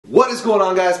What is going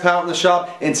on, guys? Pat in the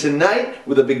shop, and tonight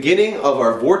we're the beginning of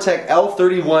our Vortec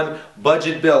L31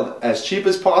 budget build, as cheap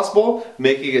as possible,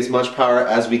 making as much power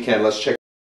as we can. Let's check.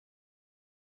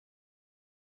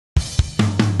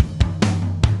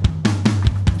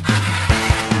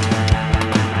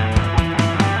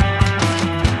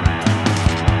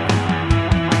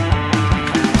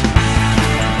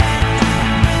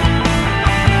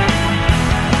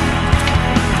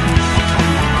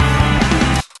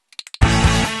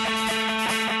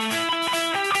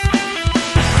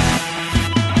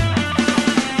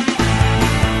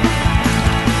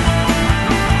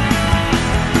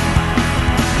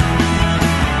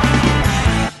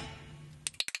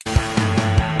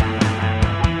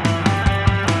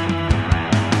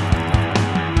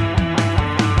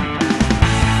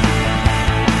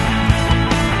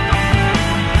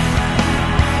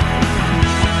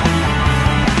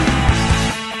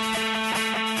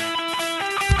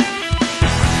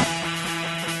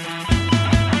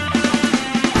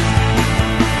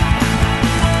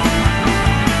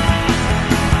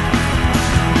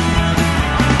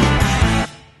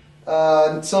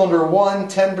 Cylinder 1,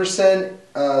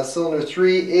 10%, cylinder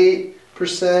 3,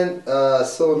 8%,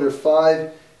 cylinder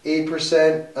 5,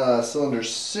 8%, cylinder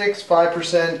 6,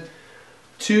 5%,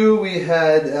 2 we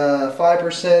had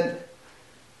 5%,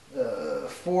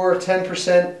 4,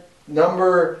 10%,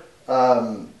 number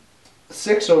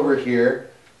 6 over here,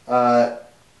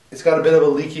 it's got a bit of a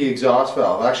leaky exhaust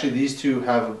valve. Actually, these two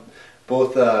have,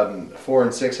 both 4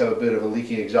 and 6 have a bit of a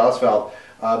leaky exhaust valve.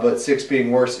 But 6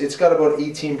 being worse, it's got about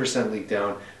 18% leak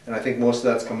down, and I think most of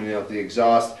that's coming out the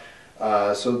exhaust.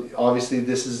 So obviously,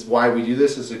 this is why we do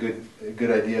this. It's a good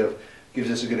idea.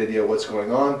 Gives us a good idea of what's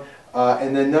going on.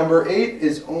 And then number 8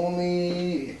 is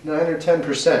only 9 or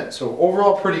 10%. So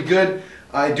overall, pretty good.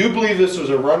 I do believe this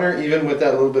was a runner, even with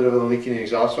that little bit of a leaking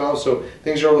exhaust valve. So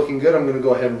things are looking good. I'm going to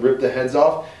go ahead and rip the heads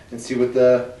off and see what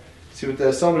the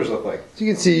cylinders look like. So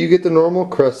you can see, you get the normal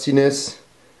crustiness.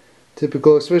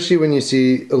 Typical, especially when you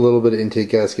see a little bit of intake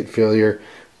gasket failure,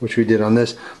 which we did on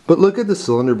this. But look at the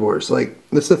cylinder bores. Like,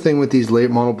 that's the thing with these late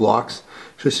model blocks,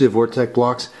 especially the Vortec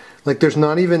blocks. Like, there's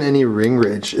not even any ring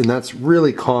ridge, and that's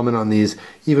really common on these.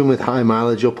 Even with high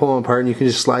mileage, you'll pull them apart and you can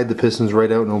just slide the pistons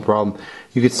right out, no problem.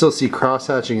 You can still see cross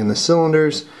hatching in the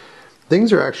cylinders.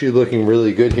 Things are actually looking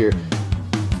really good here.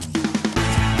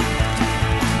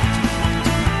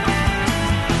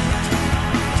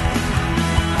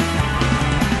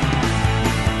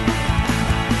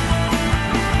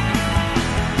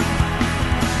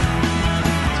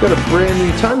 Got a brand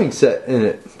new timing set in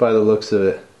it by the looks of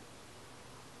it.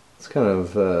 It's kind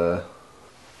of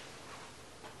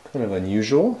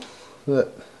unusual.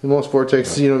 That most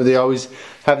Vortecs, you know, they always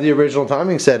have the original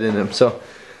timing set in them. So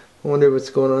I wonder what's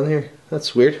going on here.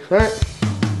 That's weird. All right.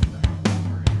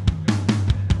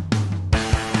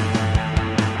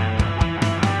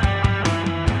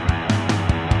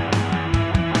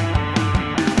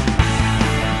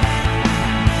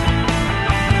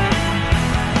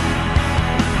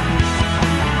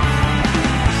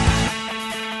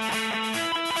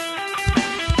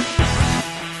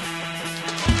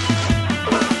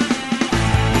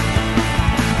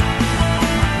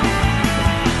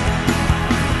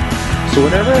 So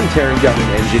whenever I'm tearing down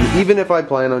an engine, even if I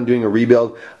plan on doing a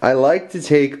rebuild, I like to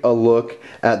take a look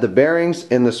at the bearings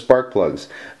and the spark plugs.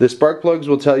 The spark plugs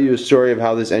will tell you a story of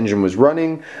how this engine was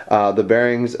running. The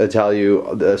bearings tell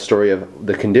you the story of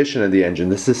the condition of the engine.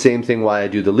 This is the same thing why I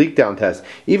do the leak down test.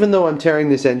 Even though I'm tearing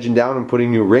this engine down and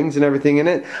putting new rings and everything in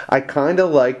it, I kind of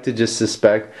like to just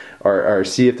suspect or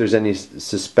see if there's any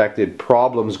suspected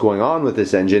problems going on with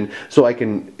this engine, so I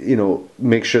can, you know,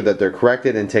 make sure that they're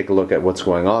corrected and take a look at what's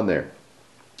going on there.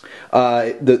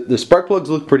 The spark plugs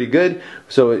look pretty good,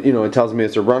 so it tells me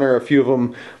it's a runner. A few of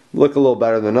them look a little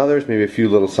better than others, maybe a few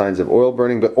little signs of oil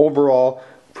burning, but overall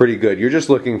pretty good. You're just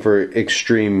looking for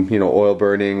extreme, oil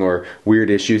burning or weird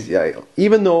issues.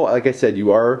 Even though, like I said,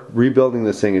 you are rebuilding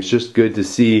this thing, it's just good to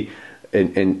see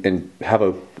and have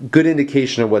a good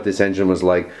indication of what this engine was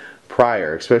like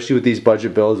prior, especially with these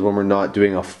budget builds when we're not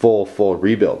doing a full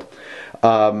rebuild.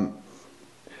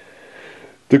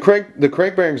 The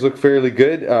crank bearings look fairly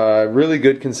good, really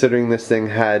good considering this thing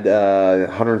had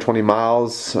 120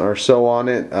 miles or so on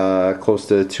it, close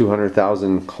to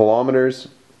 200,000 kilometers.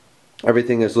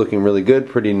 Everything is looking really good,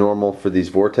 pretty normal for these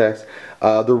Vortecs.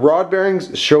 The rod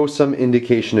bearings show some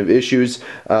indication of issues.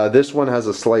 This one has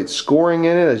a slight scoring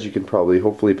in it, as you can probably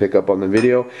hopefully pick up on the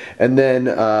video. And then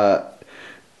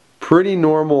pretty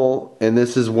normal, and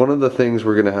this is one of the things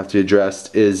we're going to have to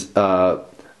address, is the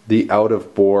out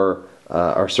of bore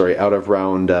or sorry, out of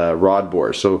round rod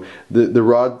bores. So the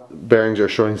rod bearings are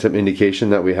showing some indication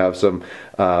that we have some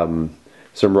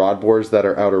rod bores that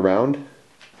are out of round.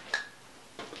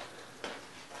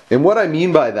 And what I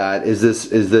mean by that is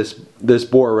this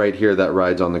bore right here that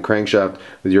rides on the crankshaft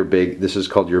with your big, this is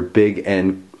called your big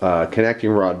end connecting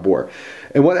rod bore.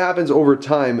 And what happens over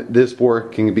time, this bore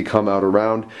can become out of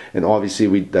round, and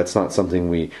obviously that's not something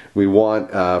we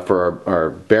want for our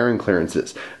bearing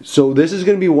clearances. So this is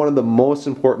going to be one of the most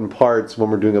important parts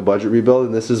when we're doing a budget rebuild,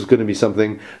 and this is going to be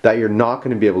something that you're not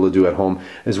going to be able to do at home,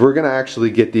 is we're going to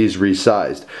actually get these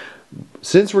resized.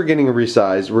 Since we're getting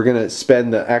resized, we're going to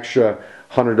spend the extra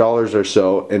 $100 or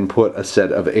so and put a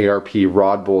set of ARP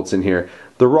rod bolts in here.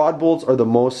 The rod bolts are the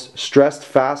most stressed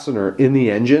fastener in the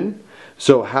engine,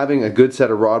 so having a good set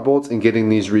of rod bolts and getting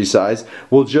these resized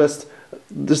will just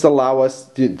allow us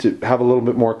to have a little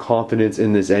bit more confidence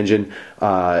in this engine.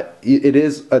 It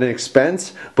is an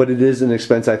expense, but it is an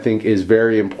expense I think is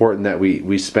very important that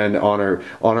we spend on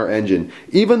our engine.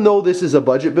 Even though this is a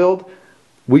budget build,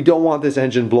 we don't want this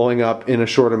engine blowing up in a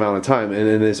short amount of time,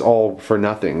 and it's all for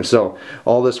nothing. So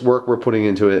all this work we're putting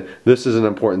into it, this is an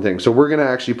important thing. So we're going to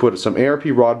actually put some ARP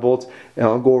rod bolts, and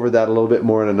I'll go over that a little bit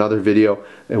more in another video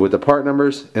with the part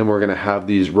numbers, and we're going to have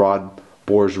these rod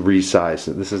bores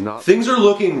resized. This is not... Things are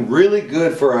looking really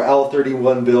good for our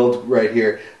L31 build right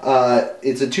here.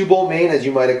 It's a 2-bolt main, as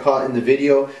you might have caught in the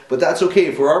video, but that's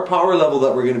okay. For our power level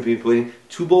that we're going to be putting,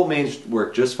 2-bolt mains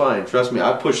work just fine. Trust me,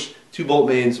 I've pushed 2-bolt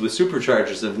mains with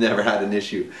superchargers and have never had an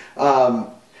issue.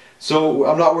 So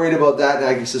I'm not worried about that, and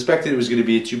I suspected it was going to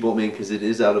be a 2-bolt main because it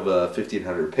is out of a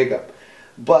 1500 pickup.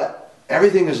 But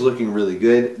everything is looking really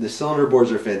good. The cylinder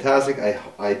bores are fantastic.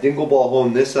 I dingle ball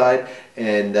honed this side,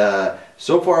 and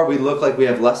so far we look like we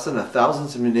have less than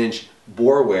 1/1000th of an inch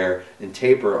bore wear and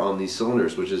taper on these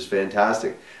cylinders, which is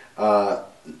fantastic.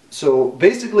 So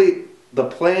basically the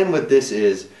plan with this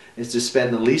is to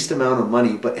spend the least amount of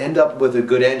money but end up with a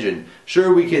good engine.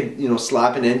 Sure, we could, you know,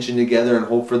 slap an engine together and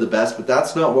hope for the best, but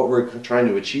that's not what we're trying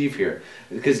to achieve here.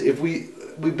 Because if we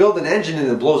build an engine and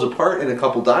it blows apart in a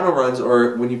couple dyno runs,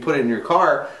 or when you put it in your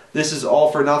car, this is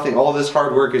all for nothing. All this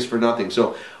hard work is for nothing.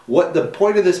 So what the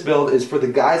point of this build is for the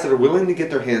guys that are willing to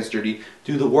get their hands dirty,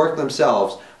 do the work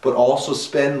themselves, but also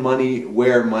spend money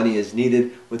where money is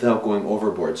needed without going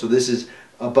overboard. So this is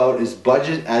about as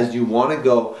budget as you want to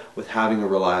go with having a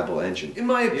reliable engine. In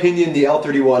my opinion, the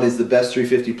L31 is the best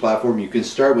 350 platform you can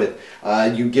start with.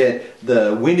 You get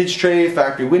the windage tray,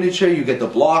 factory windage tray, you get the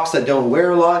blocks that don't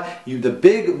wear a lot. The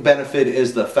big benefit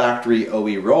is the factory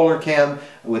OE roller cam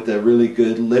with the really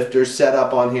good lifter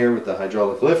setup on here with the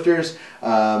hydraulic lifters.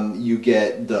 You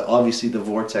get obviously the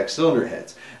Vortec cylinder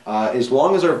heads. As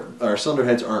long as our cylinder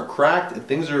heads aren't cracked,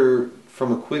 things are,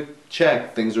 from a quick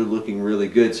check, things are looking really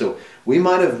good. So we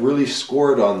might have really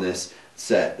scored on this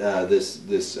set,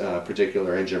 this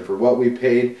particular engine. For what we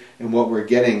paid and what we're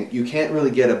getting, you can't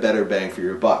really get a better bang for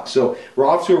your buck. So we're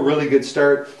off to a really good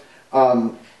start. What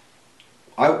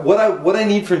I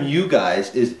need from you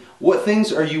guys is, what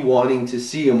things are you wanting to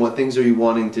see and what things are you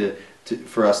wanting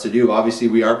for us to do? Obviously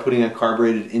we are putting a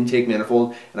carbureted intake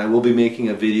manifold, and I will be making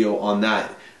a video on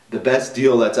that. The best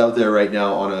deal that's out there right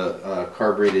now on a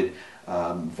carbureted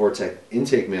Vortec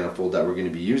intake manifold that we're going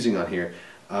to be using on here.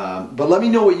 But let me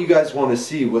know what you guys want to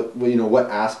see, what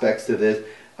aspects to this,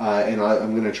 and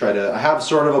I'm going to try to. I have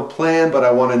sort of a plan, but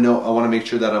I want to make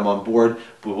sure that I'm on board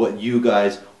with what you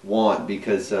guys want,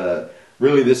 because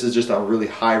really this is just a really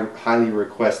highly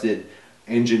requested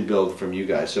engine build from you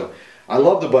guys. So I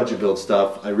love the budget build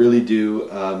stuff. I really do.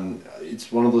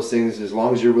 It's one of those things, as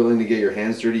long as you're willing to get your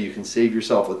hands dirty, you can save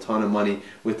yourself a ton of money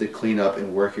with the cleanup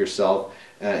and work yourself.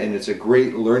 And it's a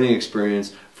great learning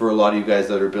experience for a lot of you guys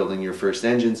that are building your first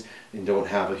engines and don't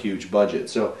have a huge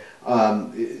budget. So,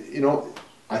 you know,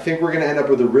 I think we're going to end up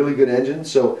with a really good engine.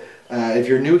 So if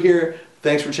you're new here,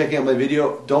 thanks for checking out my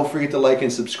video. Don't forget to like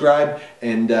and subscribe,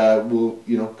 and we'll,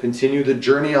 continue the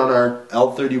journey on our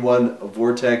L31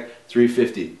 Vortec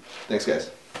 350. Thanks, guys.